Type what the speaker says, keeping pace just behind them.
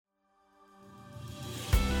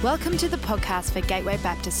Welcome to the podcast for Gateway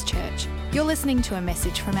Baptist Church. You're listening to a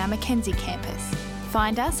message from our Mackenzie campus.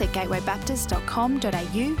 Find us at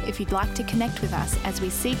gatewaybaptist.com.au if you'd like to connect with us as we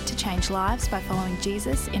seek to change lives by following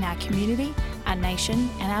Jesus in our community, our nation,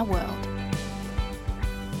 and our world.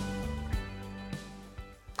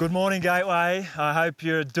 Good morning, Gateway. I hope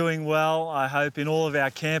you're doing well. I hope in all of our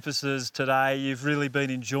campuses today you've really been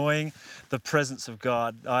enjoying the presence of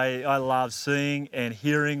God. I love seeing and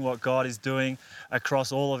hearing what God is doing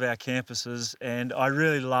across all of our campuses, and I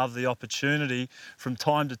really love the opportunity from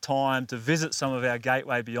time to time to visit some of our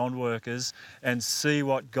Gateway Beyond workers and see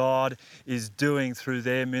what God is doing through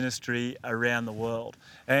their ministry around the world.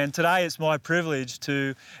 And today it's my privilege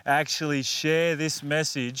to actually share this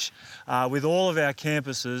message with all of our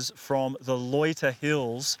campuses from the Loiter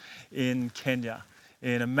Hills in Kenya,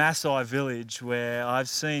 in a Maasai village where I've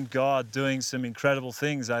seen God doing some incredible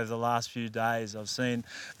things over the last few days. I've seen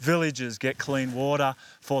villagers get clean water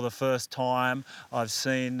for the first time. I've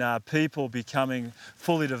seen people becoming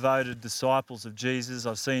fully devoted disciples of Jesus.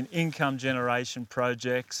 I've seen income generation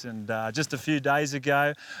projects, and just a few days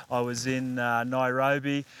ago I was in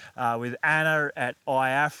Nairobi with Anna at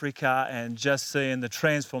iAfrica, and just seeing the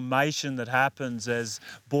transformation that happens as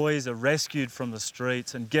boys are rescued from the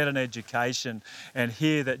streets and get an education and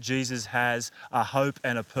hear that Jesus has a hope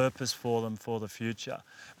and a purpose for them for the future.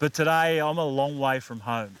 But today I'm a long way from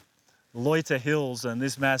home. Loiter Hills and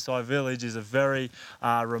this Maasai village is a very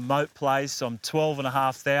remote place. I'm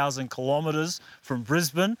 12,500 kilometres from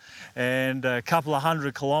Brisbane and a couple of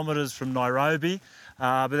hundred kilometres from Nairobi.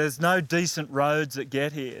 But there's no decent roads that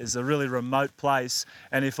get here. It's a really remote place.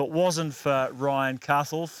 And if it wasn't for Ryan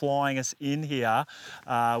Cuthell flying us in here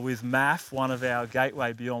with Maff, one of our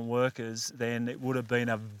Gateway Beyond workers, then it would have been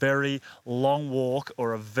a very long walk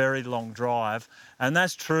or a very long drive. And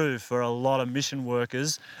that's true for a lot of mission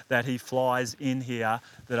workers that he flies in here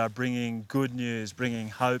that are bringing good news, bringing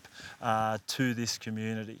hope to this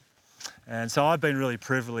community. And so I've been really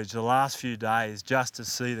privileged the last few days just to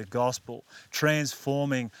see the gospel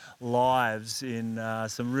transforming lives in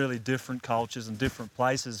some really different cultures and different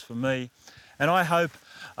places for me. And I hope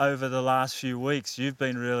over the last few weeks you've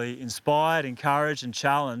been really inspired, encouraged and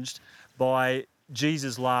challenged by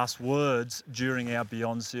Jesus' last words during our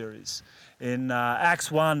Beyond series. In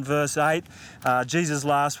Acts 1 verse 8, Jesus'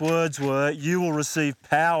 last words were, "You will receive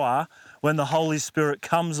power when the Holy Spirit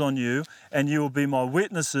comes on you, and you will be my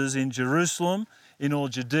witnesses in Jerusalem, in all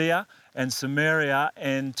Judea and Samaria,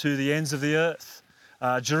 and to the ends of the earth."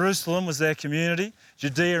 Jerusalem was their community,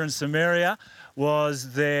 Judea and Samaria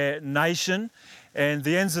was their nation, and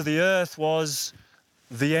the ends of the earth was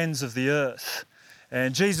the ends of the earth.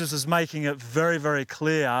 And Jesus is making it very, very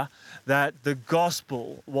clear that the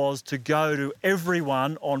gospel was to go to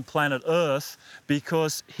everyone on planet Earth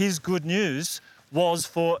because his good news was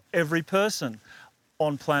for every person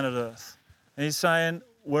on planet Earth. And he's saying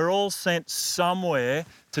we're all sent somewhere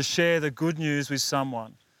to share the good news with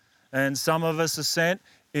someone. And some of us are sent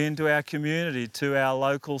into our community, to our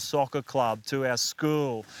local soccer club, to our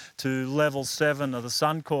school, to level 7 of the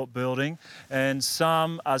Suncorp building, and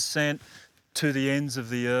some are sent to the ends of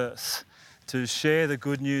the earth to share the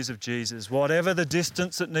good news of Jesus. Whatever the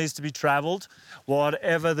distance that needs to be travelled,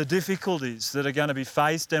 whatever the difficulties that are going to be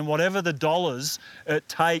faced, and whatever the dollars it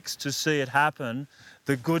takes to see it happen,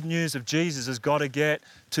 the good news of Jesus has got to get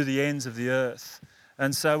to the ends of the earth.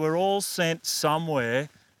 And so we're all sent somewhere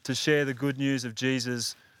to share the good news of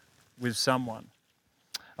Jesus with someone.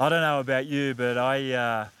 I don't know about you, but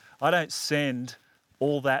I don't send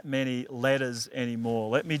all that many letters anymore.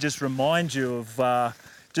 Let me just remind you of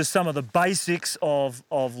just some of the basics of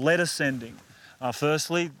letter sending.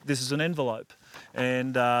 Firstly, this is an envelope,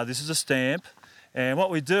 and this is a stamp. And what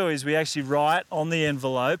we do is we actually write on the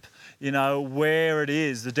envelope, where it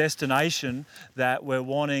is, the destination that we're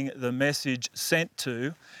wanting the message sent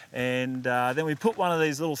to. And then we put one of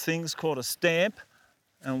these little things called a stamp,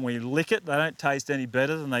 and we lick it. They don't taste any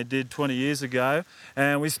better than they did 20 years ago.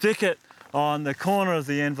 And we stick it on the corner of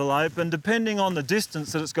the envelope, and depending on the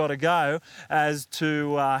distance that it's got to go as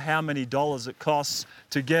to how many dollars it costs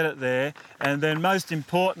to get it there. And then most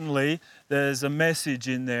importantly, there's a message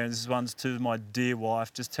in there, and this one's to my dear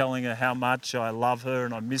wife, just telling her how much I love her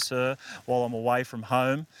and I miss her while I'm away from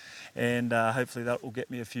home. And hopefully that will get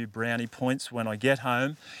me a few brownie points when I get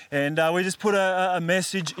home. And we just put a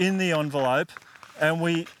message in the envelope and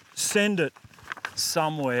we send it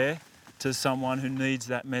somewhere to someone who needs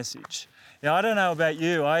that message. Now, I don't know about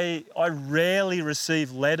you, I rarely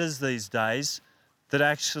receive letters these days that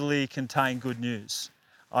actually contain good news.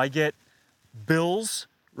 I get bills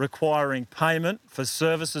requiring payment for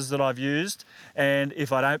services that I've used, and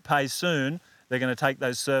if I don't pay soon, they're going to take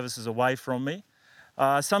those services away from me.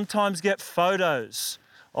 Sometimes get photos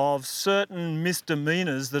of certain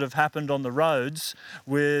misdemeanours that have happened on the roads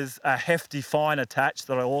with a hefty fine attached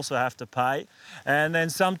that I also have to pay. And then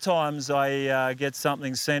sometimes I get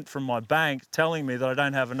something sent from my bank telling me that I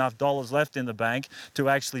don't have enough dollars left in the bank to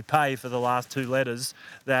actually pay for the last 2 letters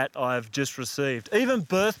that I've just received. Even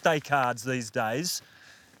birthday cards these days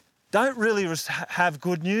don't really have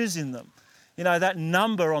good news in them. You know, that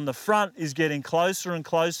number on the front is getting closer and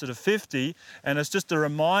closer to 50, and it's just a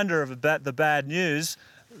reminder of the bad news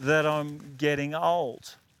that I'm getting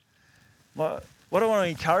old. What I want to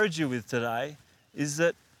encourage you with today is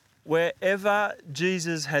that wherever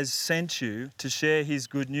Jesus has sent you to share his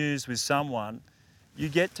good news with someone, you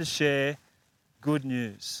get to share good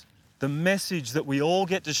news. The message that we all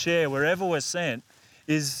get to share wherever we're sent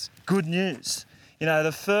is good news. You know,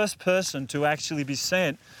 the first person to actually be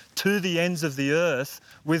sent to the ends of the earth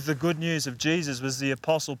with the good news of Jesus was the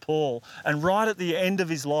Apostle Paul. And right at the end of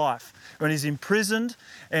his life, when he's imprisoned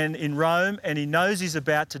and in Rome and he knows he's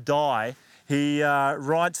about to die, he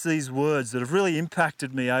writes these words that have really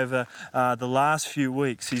impacted me over the last few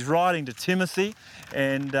weeks. He's writing to Timothy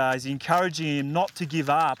and he's encouraging him not to give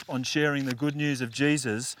up on sharing the good news of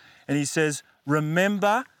Jesus. And he says,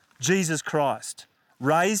 "Remember Jesus Christ,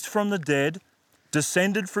 raised from the dead,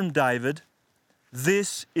 descended from David.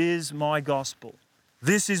 This is my gospel.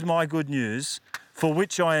 This is my good news, for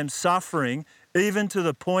which I am suffering, even to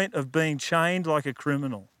the point of being chained like a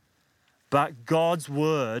criminal. But God's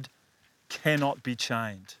word cannot be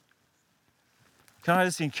chained." Can I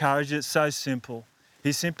just encourage you? It's so simple.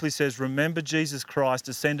 He simply says, remember Jesus Christ,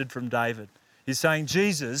 descended from David. He's saying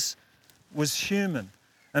Jesus was human.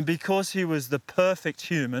 And because he was the perfect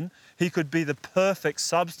human, he could be the perfect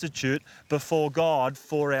substitute before God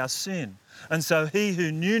for our sin. And so he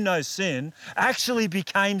who knew no sin actually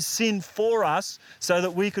became sin for us so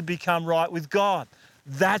that we could become right with God.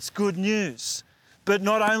 That's good news. But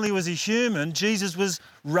not only was he human, Jesus was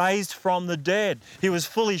raised from the dead. He was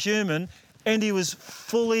fully human and he was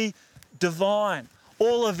fully divine.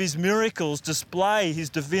 All of his miracles display his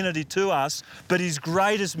divinity to us, but his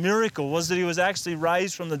greatest miracle was that he was actually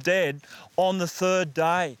raised from the dead on the 3rd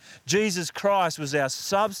day. Jesus Christ was our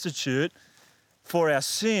substitute for our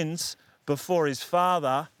sins before his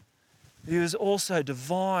Father. He was also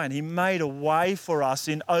divine. He made a way for us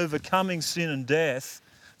in overcoming sin and death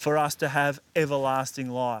for us to have everlasting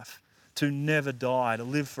life, to never die, to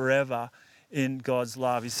live forever in God's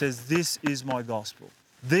love. He says, this is my gospel.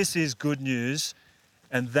 This is good news.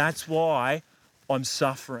 And that's why I'm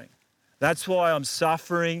suffering. That's why I'm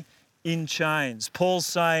suffering in chains. Paul's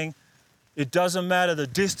saying, it doesn't matter the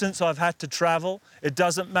distance I've had to travel. It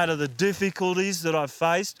doesn't matter the difficulties that I've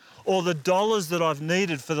faced or the dollars that I've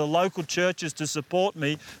needed for the local churches to support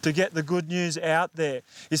me to get the good news out there.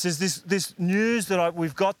 He says this news that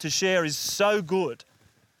we've got to share is so good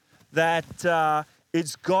that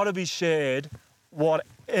it's got to be shared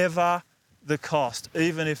whatever the cost,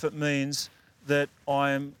 even if it means that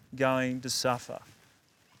I am going to suffer.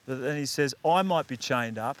 But then he says, I might be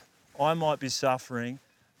chained up, I might be suffering,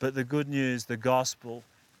 but the good news, the gospel,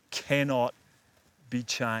 cannot be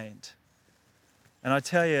chained. And I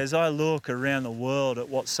tell you, as I look around the world at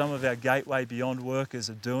what some of our Gateway Beyond workers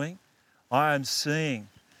are doing, I am seeing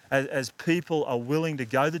as people are willing to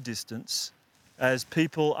go the distance, as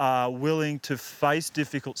people are willing to face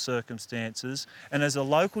difficult circumstances, and as a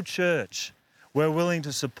local church, we're willing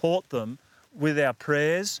to support them with our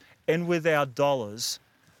prayers and with our dollars.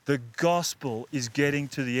 The gospel is getting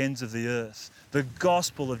to the ends of the earth. The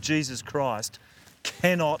gospel of Jesus Christ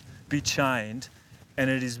cannot be chained, and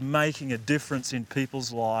it is making a difference in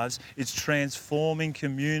people's lives. It's transforming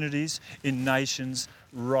communities in nations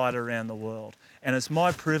right around the world. And it's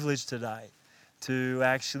my privilege today to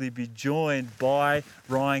actually be joined by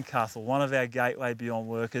Ryan Cuthell, one of our Gateway Beyond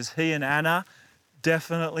workers. He and Anna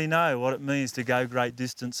definitely know what it means to go great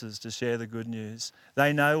distances to share the good news.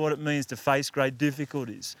 They know what it means to face great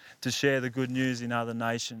difficulties to share the good news in other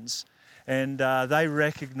nations. And they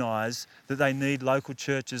recognise that they need local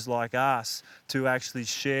churches like us to actually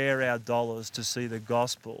share our dollars to see the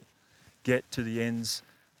gospel get to the ends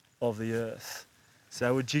of the earth.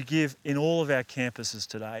 So would you give, in all of our campuses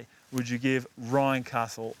today, would you give Ryan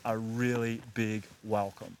Cuthell a really big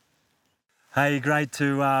welcome? Hey, great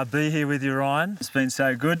to be here with you, Ryan. It's been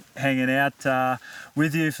so good hanging out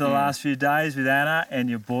with you for the last few days with Anna and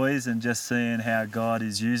your boys, and just seeing how God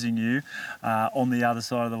is using you on the other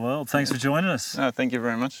side of the world. Thanks for joining us. Oh, thank you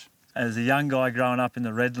very much. As a young guy growing up in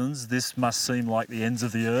the Redlands, this must seem like the ends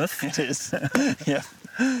of the earth. It is, yeah.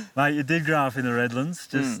 Mate, you did grow up in the Redlands.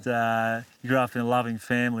 You grew up in a loving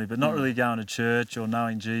family, but not really going to church or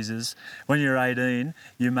knowing Jesus. When you were 18,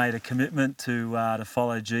 you made a commitment to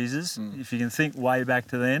follow Jesus. If you can think way back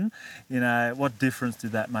to then, what difference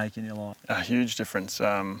did that make in your life? A huge difference.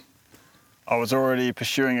 I was already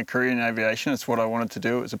pursuing a career in aviation. It's what I wanted to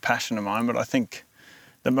do. It was a passion of mine, but I think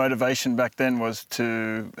the motivation back then was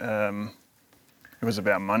it was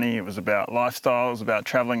about money, it was about lifestyle, it was about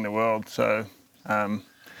travelling the world. So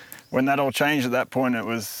when that all changed at that point, it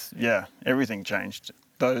was, everything changed.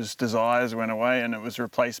 Those desires went away and it was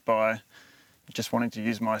replaced by just wanting to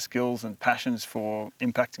use my skills and passions for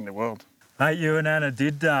impacting the world. Mate, you and Anna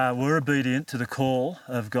were obedient to the call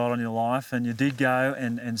of God on your life, and you did go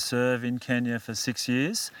and serve in Kenya for 6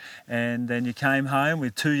 years, and then you came home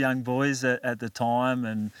with 2 young boys at the time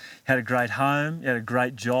and had a great home. You had a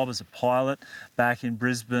great job as a pilot back in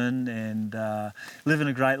Brisbane and living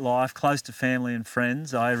a great life, close to family and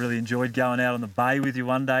friends. I really enjoyed going out on the bay with you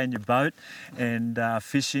one day in your boat and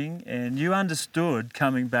fishing, and you understood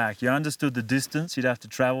coming back. You understood the distance you'd have to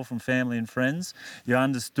travel from family and friends. You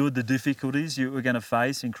understood the difficulties you were going to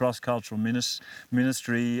face in cross-cultural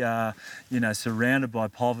ministry, surrounded by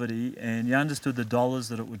poverty, and you understood the dollars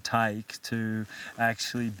that it would take to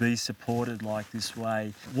actually be supported like this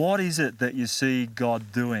way. What is it that you see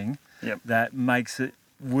God doing that makes you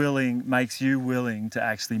willing to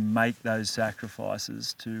actually make those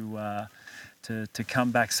sacrifices to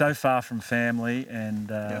come back so far from family and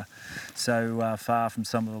so far from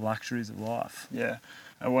some of the luxuries of life? Yeah.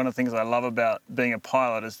 And one of the things I love about being a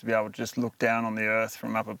pilot is to be able to just look down on the earth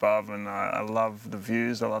from up above, and I love the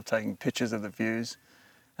views. I love taking pictures of the views.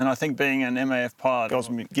 And I think being an MAF pilot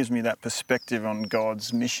gives me that perspective on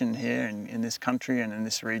God's mission here in this country and in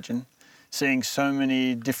this region. Seeing so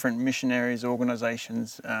many different missionaries,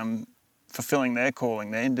 organisations fulfilling their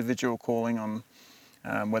calling, their individual calling on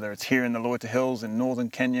whether it's here in the Loita Hills, in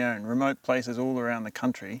northern Kenya and remote places all around the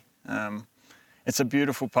country. It's a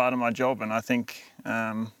beautiful part of my job, and I think,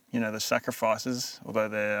 the sacrifices, although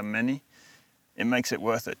there are many, it makes it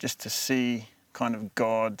worth it just to see kind of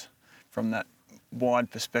God from that wide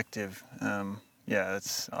perspective.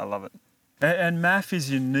 I love it. And MAF is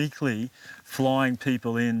uniquely flying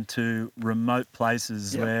people into remote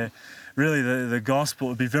places where really the gospel,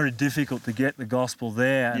 it would be very difficult to get the gospel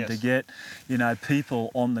there and to get, people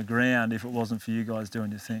on the ground if it wasn't for you guys doing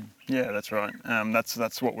your thing. Yeah, that's right.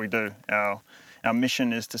 That's what we do. Our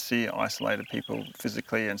mission is to see isolated people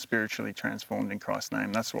physically and spiritually transformed in Christ's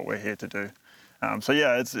name. That's what we're here to do.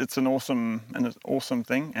 It's an awesome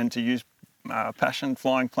thing, and to use passion,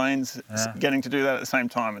 flying planes, getting to do that at the same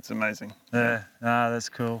time, it's amazing. That's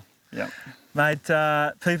cool. Yeah. Mate,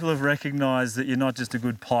 people have recognised that you're not just a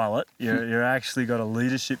good pilot, you're actually got a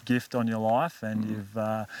leadership gift on your life, and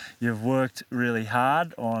you've worked really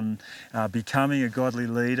hard on becoming a godly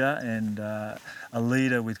leader and a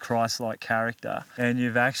leader with Christ-like character. And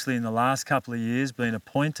you've actually, in the last couple of years, been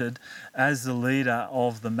appointed as the leader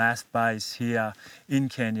of the MAF base here in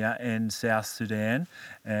Kenya and South Sudan.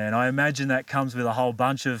 And I imagine that comes with a whole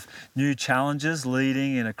bunch of new challenges,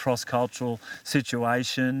 leading in a cross-cultural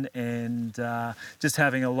situation and just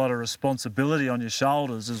having a lot of responsibility on your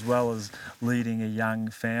shoulders, as well as leading a young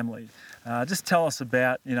family. Just tell us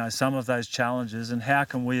about, some of those challenges, and how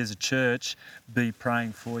can we as a church be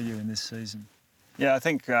praying for you in this season? Yeah, I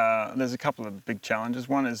think there's a couple of big challenges.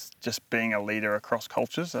 One is just being a leader across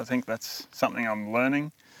cultures. I think that's something I'm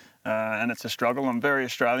learning, and it's a struggle. I'm very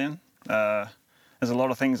Australian. There's a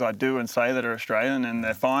lot of things I do and say that are Australian, and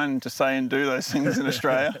they're fine to say and do those things in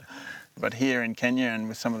Australia. But here in Kenya and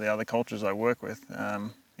with some of the other cultures I work with,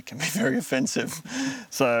 it can be very offensive.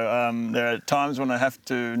 So there are times when I have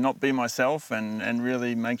to not be myself and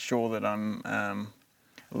really make sure that I'm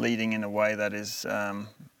leading in a way that is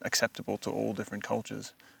acceptable to all different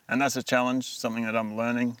cultures. And that's a challenge, something that I'm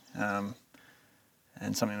learning,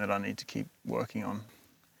 and something that I need to keep working on.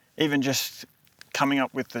 Even just coming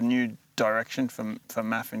up with the new direction for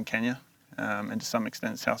MAF in Kenya, and to some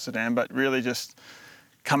extent South Sudan, but really just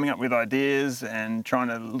coming up with ideas and trying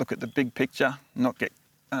to look at the big picture, not get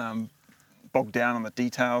bogged down on the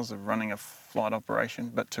details of running a flight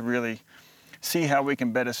operation, but to really see how we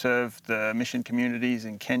can better serve the mission communities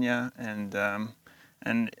in Kenya, and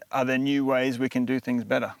are there new ways we can do things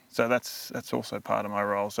better? So that's also part of my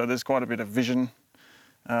role. So there's quite a bit of vision,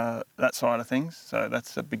 that side of things. So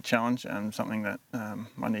that's a big challenge and something that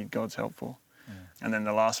I need God's help for. Yeah. And then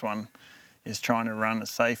the last one is trying to run a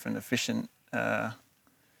safe and efficient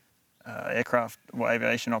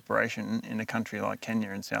aviation operation in a country like Kenya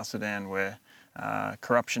and South Sudan, where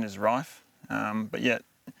corruption is rife, but yet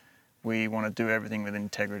we want to do everything with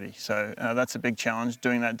integrity. So that's a big challenge.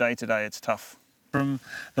 Doing that day to day, it's tough. From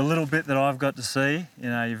the little bit that I've got to see,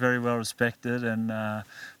 you're very well respected, and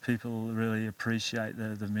people really appreciate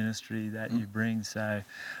the ministry that you bring. So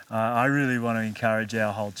I really want to encourage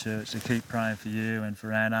our whole church to keep praying for you and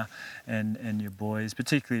for Anna and your boys,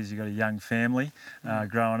 particularly as you've got a young family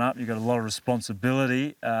growing up. You've got a lot of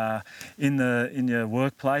responsibility in your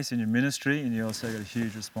workplace, in your ministry, and you also got a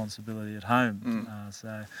huge responsibility at home.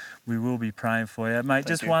 So we will be praying for you. Mate,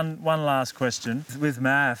 just one last question. With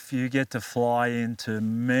MAF, you get to fly into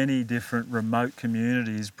many different remote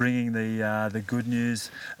communities, bringing the good news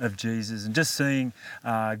of Jesus and just seeing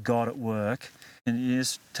God at work. And you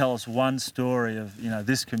just tell us one story of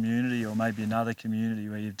this community or maybe another community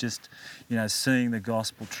where you've just seeing the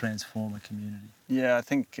gospel transform a community. Yeah, I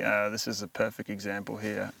think this is a perfect example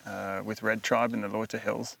here with Red Tribe in the Loita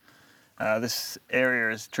Hills. This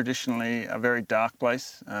area is traditionally a very dark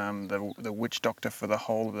place. The witch doctor for the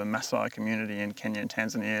whole of the Maasai community in Kenya and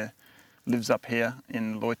Tanzania lives up here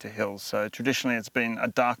in Loita Hills. So traditionally it's been a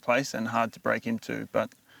dark place and hard to break into,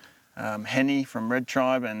 but Henny from Red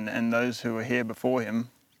Tribe and those who were here before him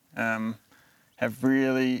have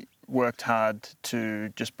really worked hard to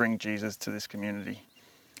just bring Jesus to this community.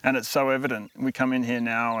 And it's so evident. We come in here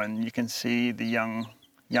now and you can see the young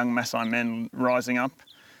Maasai men rising up,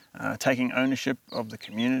 taking ownership of the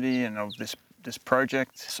community and of this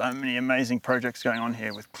project. So many amazing projects going on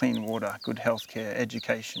here with clean water, good healthcare,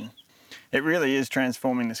 education. It really is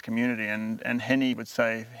transforming this community, and Henny would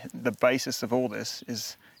say the basis of all this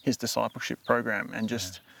is his discipleship program and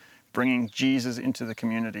just bringing Jesus into the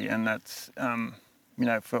community. And that's,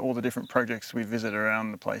 for all the different projects we visit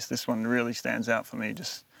around the place, this one really stands out for me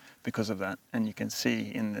just because of that. And you can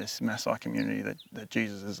see in this Maasai community that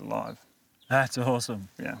Jesus is alive. That's awesome,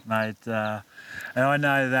 yeah, mate. And I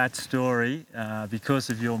know that story, because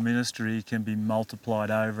of your ministry, can be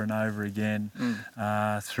multiplied over and over again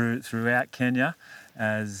throughout Kenya,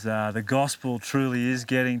 as the gospel truly is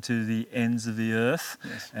getting to the ends of the earth,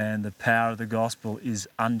 and the power of the gospel is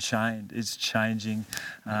unchained. It's changing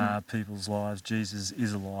people's lives. Jesus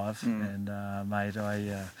is alive, and mate,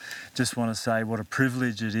 I just want to say what a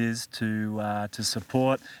privilege it is to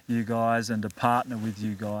support you guys and to partner with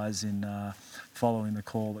you guys in following the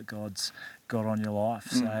call that God's got on your life.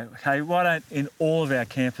 So, okay, why don't, in all of our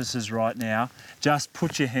campuses right now, just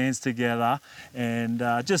put your hands together and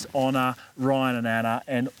just honour Ryan and Anna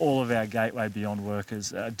and all of our Gateway Beyond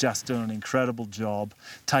workers, just doing an incredible job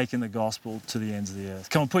taking the gospel to the ends of the earth.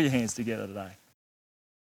 Come on, put your hands together today.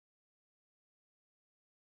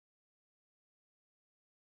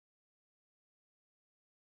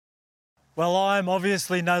 Well, I'm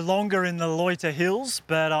obviously no longer in the Loita Hills,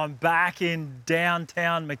 but I'm back in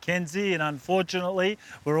downtown Mackenzie, and unfortunately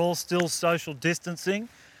we're all still social distancing.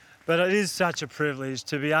 But it is such a privilege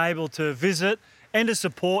to be able to visit and to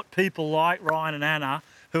support people like Ryan and Anna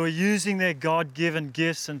who are using their God-given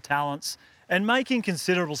gifts and talents and making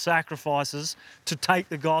considerable sacrifices to take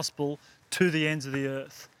the gospel to the ends of the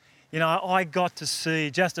earth. I got to see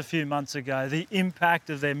just a few months ago the impact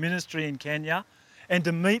of their ministry in Kenya, and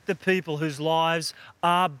to meet the people whose lives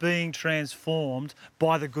are being transformed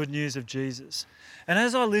by the good news of Jesus. And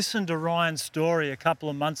as I listened to Ryan's story a couple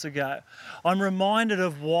of months ago, I'm reminded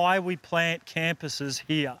of why we plant campuses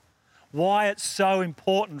here, why it's so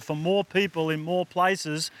important for more people in more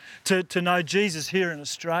places to know Jesus here in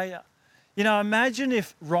Australia. Imagine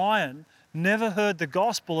if Ryan never heard the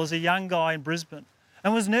gospel as a young guy in Brisbane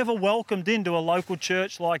and was never welcomed into a local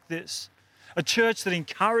church like this. A church that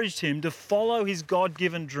encouraged him to follow his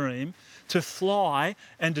God-given dream, to fly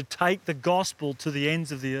and to take the gospel to the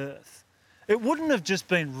ends of the earth. It wouldn't have just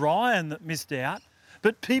been Ryan that missed out,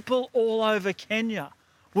 but people all over Kenya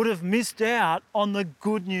would have missed out on the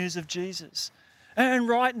good news of Jesus. And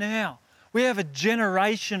right now, we have a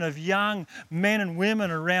generation of young men and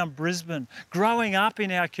women around Brisbane growing up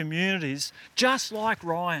in our communities, just like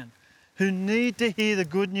Ryan, who need to hear the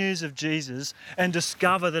good news of Jesus and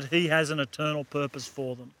discover that he has an eternal purpose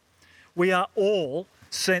for them. We are all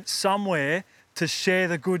sent somewhere to share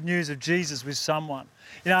the good news of Jesus with someone.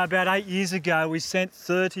 About 8 years ago, we sent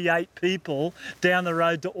 38 people down the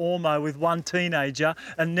road to Ormo with one teenager,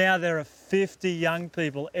 and now there are 50 young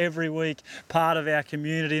people every week part of our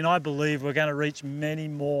community, and I believe we're going to reach many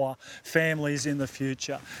more families in the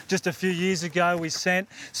future. Just a few years ago, we sent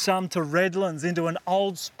some to Redlands into an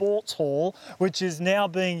old sports hall, which is now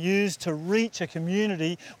being used to reach a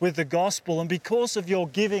community with the gospel. And because of your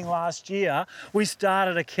giving last year, we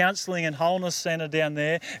started a counselling and wholeness centre down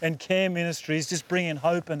there and care ministries, just bringing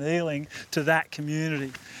hope and healing to that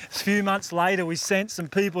community. A few months later, we sent some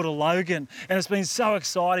people to Logan, and it's been so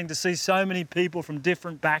exciting to see so many people from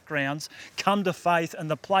different backgrounds come to faith, and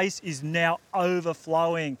the place is now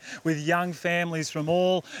overflowing with young families from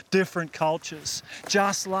all different cultures.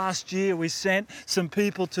 Just last year, we sent some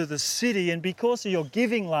people to the city, and because of your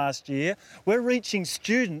giving last year, we're reaching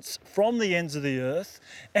students from the ends of the earth,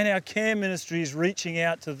 and our care ministry is reaching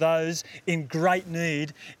out to those in great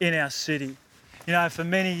need in our city. You know, for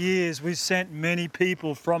many years, we've sent many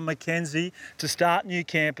people from Mackenzie to start new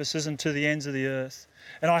campuses and to the ends of the earth.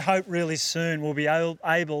 And I hope really soon we'll be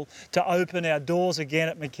able to open our doors again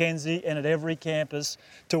at Mackenzie and at every campus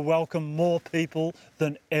to welcome more people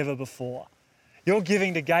than ever before. Your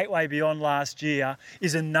giving to Gateway Beyond last year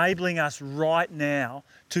is enabling us right now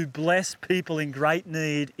to bless people in great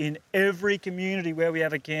need in every community where we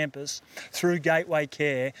have a campus through Gateway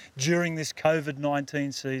Care during this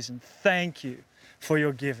COVID-19 season. Thank you for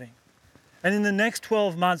your giving. And in the next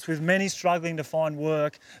 12 months, with many struggling to find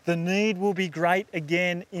work, the need will be great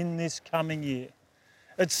again in this coming year.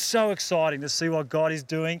 It's so exciting to see what God is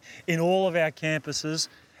doing in all of our campuses,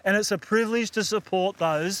 and it's a privilege to support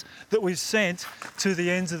those that we've sent to the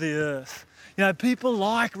ends of the earth. You know, people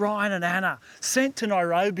like Ryan and Anna, sent to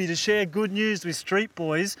Nairobi to share good news with street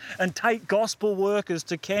boys and take gospel workers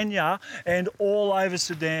to Kenya and all over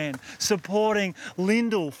Sudan. Supporting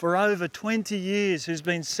Lyndall for over 20 years, who's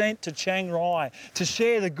been sent to Chiang Rai to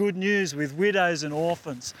share the good news with widows and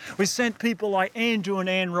orphans. We sent people like Andrew and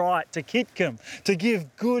Ann Wright to Kitcombe to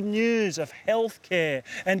give good news of healthcare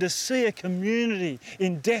and to see a community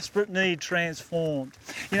in desperate need transformed.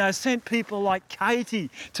 You know, sent people like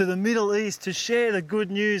Katie to the Middle East to share the good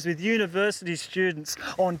news with university students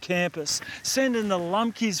on campus. Sending the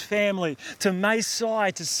Lumpkins family to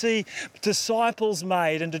Maasai to see disciples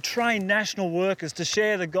made and to train national workers to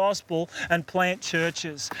share the gospel and plant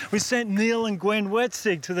churches. We sent Neil and Gwen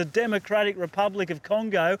Wetzig to the Democratic Republic of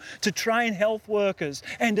Congo to train health workers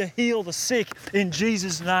and to heal the sick in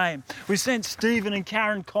Jesus' name. We sent Stephen and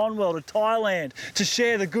Karen Conwell to Thailand to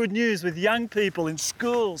share the good news with young people in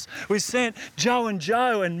schools. We sent Joe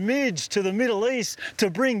and Midge to the Middle East to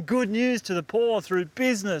bring good news to the poor through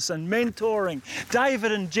business and mentoring.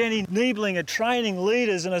 David and Jenny Niebling are training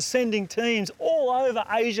leaders and are sending teams all over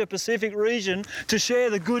Asia Pacific region to share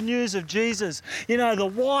the good news of Jesus. You know, the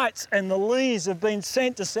Whites and the Lees have been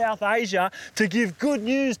sent to South Asia to give good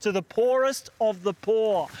news to the poorest of the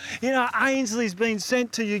poor. You know, Ainsley's been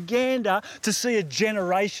sent to Uganda to see a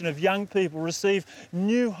generation of young people receive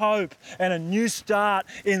new hope and a new start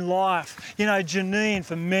in life. You know, Janine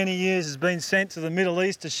for many years has been sent to the Middle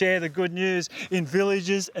East to share the good news in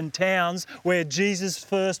villages and towns where Jesus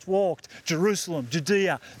first walked. Jerusalem,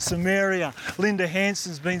 Judea, Samaria. Linda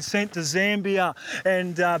Hanson's been sent to Zambia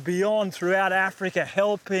and beyond throughout Africa,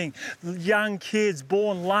 helping young kids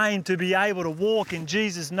born lame to be able to walk in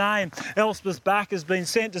Jesus' name. Elspeth Back has been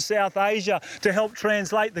sent to South Asia to help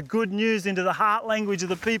translate the good news into the heart language of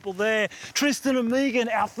the people there. Tristan and Megan,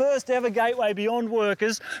 our first ever Gateway Beyond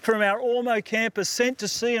workers from our Ormo campus, sent to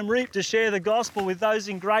Siem Reap to share the gospel with those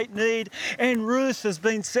in great need. And Ruth has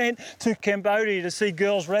been sent to Cambodia to see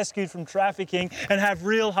girls rescued from trafficking and have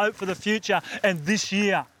real hope for the future. And this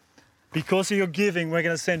year, because of your giving, we're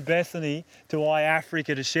going to send Bethany to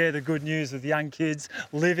iAfrica to share the good news with young kids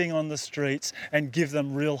living on the streets and give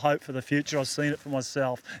them real hope for the future. I've seen it for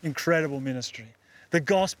myself. Incredible ministry. The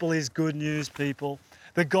gospel is good news, people.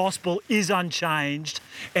 The gospel is unchanged,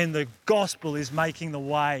 and the gospel is making the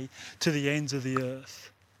way to the ends of the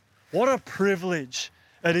earth. What a privilege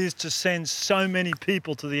it is to send so many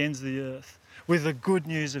people to the ends of the earth with the good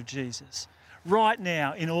news of Jesus. Right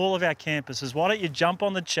now, in all of our campuses, why don't you jump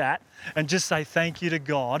on the chat and just say thank you to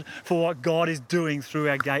God for what God is doing through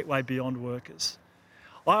our Gateway Beyond workers.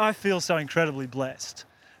 I feel so incredibly blessed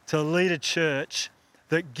to lead a church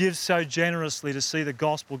that gives so generously to see the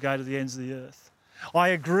gospel go to the ends of the earth. I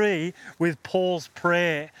agree with Paul's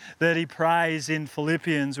prayer that he prays in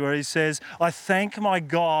Philippians, where he says, I thank my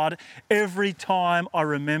God every time I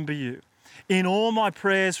remember you. In all my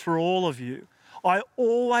prayers for all of you, I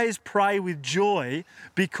always pray with joy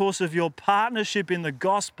because of your partnership in the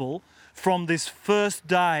gospel from this first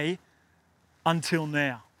day until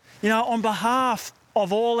now. You know, on behalf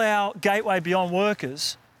of all our Gateway Beyond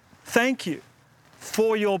workers, thank you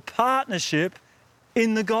for your partnership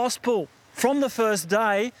in the gospel from the first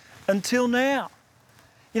day until now.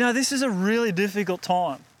 You know, this is a really difficult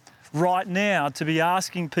time right now to be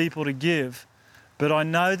asking people to give, but I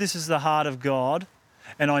know this is the heart of God,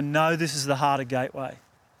 and I know this is the heart of Gateway.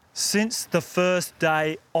 Since the first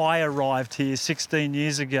day I arrived here 16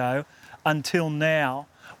 years ago until now,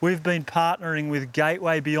 we've been partnering with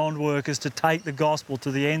Gateway Beyond Workers to take the gospel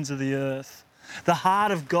to the ends of the earth. The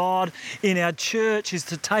heart of God in our church is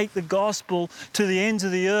to take the gospel to the ends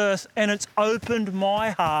of the earth, and it's opened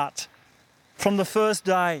my heart from the first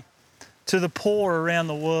day to the poor around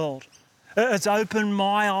the world. It's opened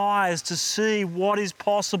my eyes to see what is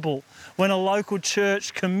possible when a local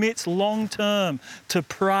church commits long-term to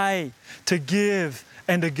pray, to give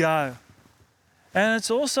and to go. And it's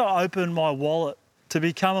also opened my wallet to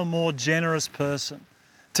become a more generous person,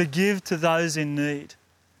 to give to those in need.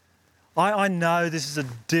 I know this is a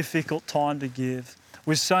difficult time to give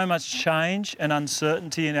with so much change and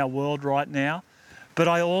uncertainty in our world right now, but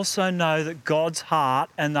I also know that God's heart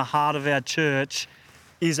and the heart of our church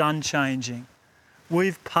is unchanging.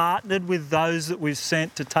 We've partnered with those that we've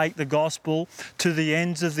sent to take the gospel to the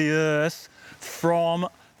ends of the earth from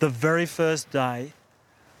the very first day,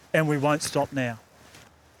 and we won't stop now.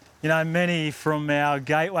 You know, many from our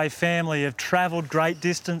Gateway family have travelled great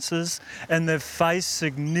distances and they've faced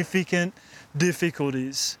significant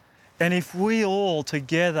difficulties. And if we all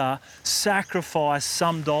together sacrifice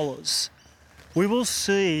some dollars, we will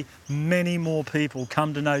see many more people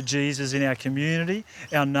come to know Jesus in our community,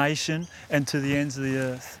 our nation, and to the ends of the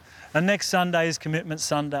earth. And next Sunday is Commitment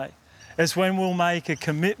Sunday. It's when we'll make a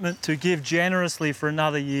commitment to give generously for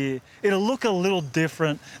another year. It'll look a little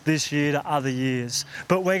different this year to other years,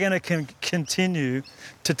 but we're going to continue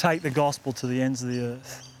to take the gospel to the ends of the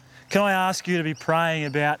earth. Can I ask you to be praying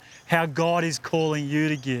about how God is calling you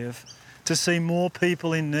to give, to see more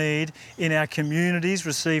people in need in our communities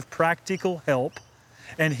receive practical help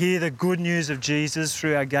and hear the good news of Jesus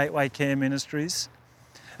through our Gateway Care Ministries,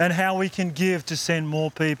 and how we can give to send more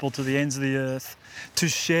people to the ends of the earth, to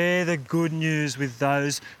share the good news with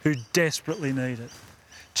those who desperately need it.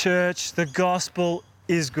 Church, the gospel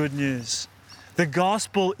is good news. The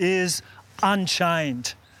gospel is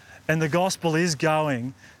unchained, and the gospel is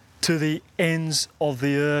going to the ends of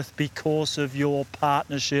the earth because of your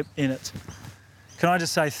partnership in it. Can I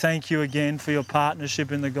just say thank you again for your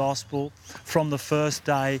partnership in the gospel from the first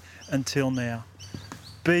day until now.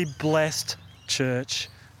 Be blessed, church.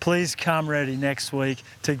 Please come ready next week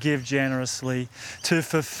to give generously, to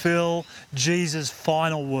fulfill Jesus'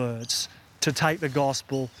 final words, to take the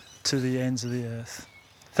gospel to the ends of the earth.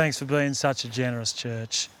 Thanks for being such a generous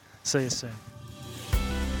church. See you soon.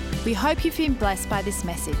 We hope you've been blessed by this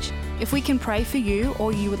message. If we can pray for you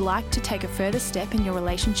or you would like to take a further step in your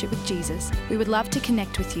relationship with Jesus, we would love to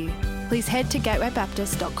connect with you. Please head to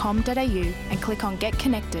gatewaybaptist.com.au and click on Get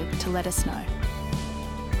Connected to let us know.